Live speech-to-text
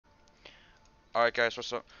Alright guys,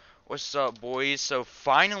 what's up? What's up boys? So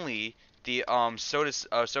finally the Soda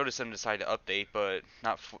Sim decided to update, but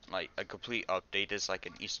not f like a complete update. It's like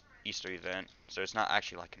an Easter event. So it's not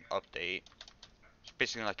actually like an update. It's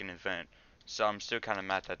basically like an event. So I'm still kind of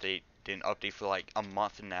mad that they didn't update for like a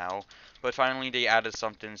month now. But finally they added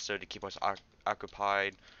something so to keep us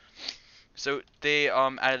occupied. So they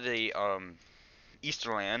added a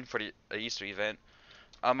Easter land for the Easter event.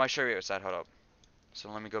 I'll show you what's that. Hold up. So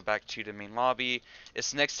let me go back to the main lobby.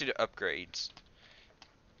 It's next to the upgrades.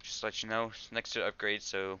 Just to let you know, it's next to the upgrades.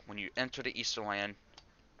 So when you enter the Easter land,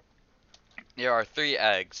 there are 3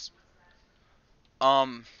 eggs.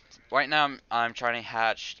 Um, right now I'm trying to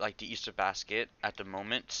hatch like the Easter basket at the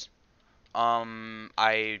moment.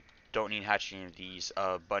 I don't need hatching any of these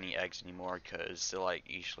bunny eggs anymore because they're like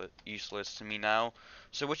useless to me now.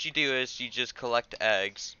 So what you do is you just collect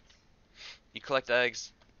eggs. You collect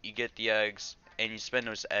eggs, you get the eggs, and you spend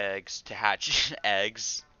those eggs to hatch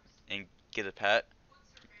eggs and get a pet.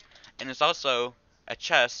 And there's also a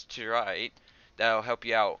chest to the right that'll help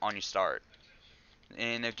you out on your start.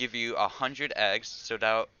 And they'll give you 100 eggs, so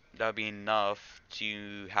that'll be enough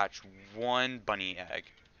to hatch 1 bunny egg.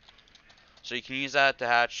 So you can use that to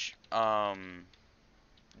hatch.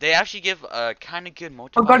 They actually give a kind of good I got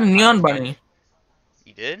multiplier a times neon 5. bunny.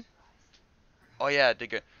 You did? Oh yeah, they're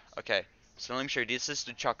good. Okay, so let me show you. This is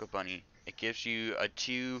the chocolate bunny. It gives you a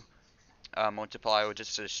 2 multiplier.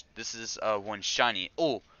 This is 1 shiny.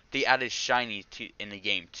 Oh, they added shiny to in the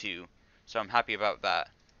game too, so I'm happy about that.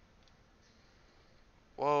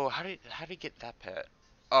 Whoa, how did he get that pet?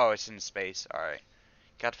 Oh, it's in space. All right,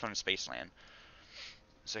 got it from the space land.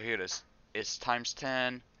 So here it is. It's times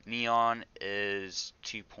 10. Neon is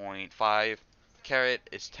 2.5. Carrot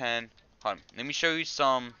is 10. Hold on. Let me show you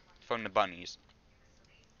some from the bunnies.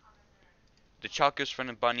 The chocolates from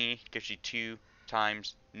the bunny gives you 2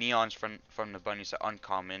 times. Neons from the bunnies are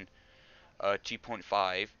uncommon.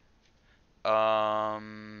 2.5.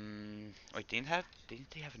 Wait, didn't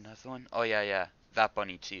they have another one? Oh yeah, yeah, that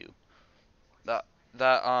bunny too. That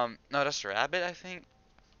no, that's a rabbit, I think,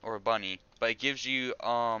 or a bunny. But it gives you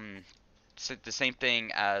the same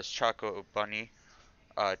thing as Choco Bunny,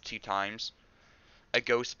 2 times. A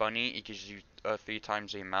ghost bunny, it gives you 3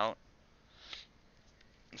 times the amount.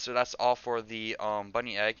 So that's all for the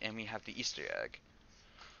bunny egg, and we have the Easter egg.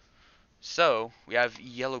 So we have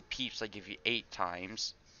yellow peeps that give you 8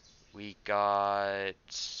 times. We got,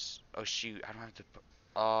 oh shoot, I don't have the,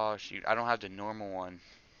 oh shoot, I don't have the normal one.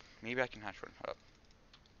 Maybe I can hatch one up.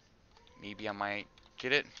 Maybe I might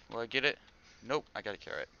get it. Will I get it? Nope, I got a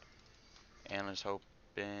carrot. And let's hope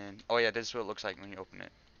oh yeah, this is what it looks like when you open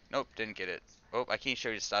it. Nope, didn't get it. Oh, I can't show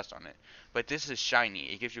you the stats on it. But this is shiny.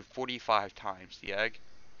 It gives you 45 times the egg.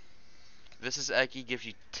 This is eggy, gives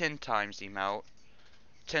you 10 times the amount.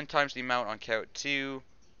 10 times the amount on carrot 2.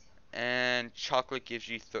 And chocolate gives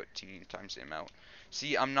you 13 times the amount.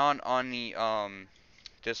 See, I'm not on the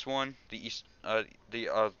this one, the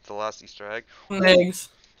last Easter egg. Oh, Eggs.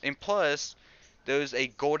 and plus there's a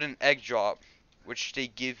golden egg drop, which they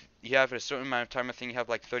give you have a certain amount of time. I think you have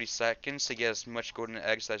like 30 seconds to get as much golden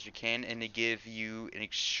eggs as you can, and they give you an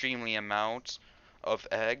extremely amount of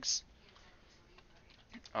eggs.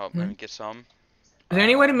 Oh, let Hmm. me get some. Is there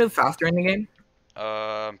any way to Uh, move faster in the game?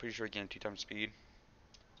 I'm pretty sure again 2 times speed.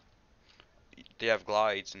 They have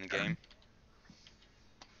glides in the game.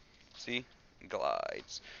 See?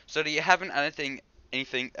 Glides. So they haven't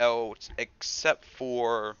anything else except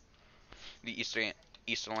for the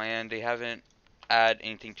Easter land. They haven't add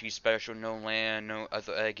anything too special. No land, no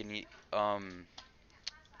other egg in the I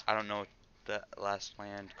don't know what the last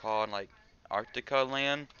land called, like Arctica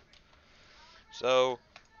land. So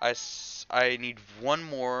I need one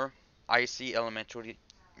more icy elemental to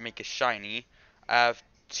make a shiny. I have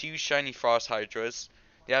 2 shiny frost hydras.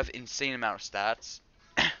 They have insane amount of stats.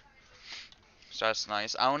 So that's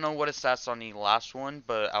nice. I don't know what it stats on the last one,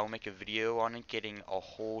 but I'll make a video on it, getting a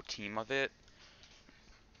whole team of it.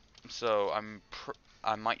 So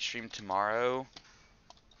I might stream tomorrow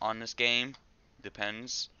on this game.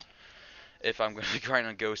 Depends if I'm gonna grind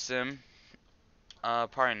on Ghost Sim.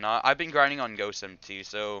 Probably not. I've been grinding on Ghost Sim too.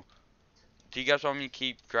 So do you guys want me to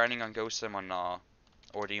keep grinding on Ghost Sim or not?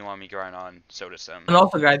 Or do you want me to grind on Soda Sim? And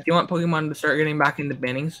also, guys, do you want Pokemon to start getting back into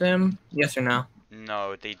banning sim? Yes or no?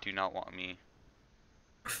 No, they do not want me.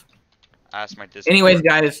 Ask my Anyways,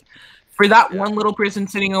 Discord. guys, for that Yeah. one little person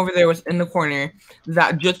sitting over there was in the corner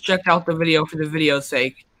that just checked out the video for the video's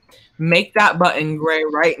sake, make that button gray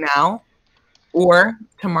right now Or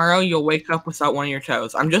tomorrow you'll wake up without one of your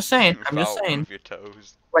toes. I'm just saying. I'm just Without one saying. of your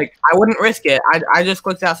toes. Like, I wouldn't risk it. I just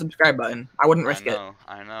clicked that subscribe button. I wouldn't I risk it. know,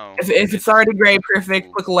 I know. If it's already gray, perfect.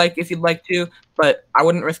 Ooh, Click a like if you'd like to, but I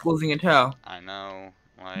wouldn't risk losing a toe. I know.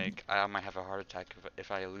 Like, I might have a heart attack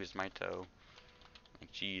if I lose my toe.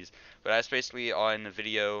 Like, jeez. But that's basically all in the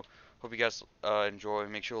video. Hope you guys enjoy.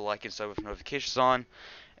 Make sure to like and sub with notifications on.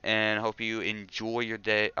 And hope you enjoy your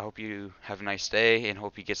day. I hope you have a nice day and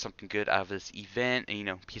hope you get something good out of this event. And,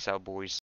 peace out, boys.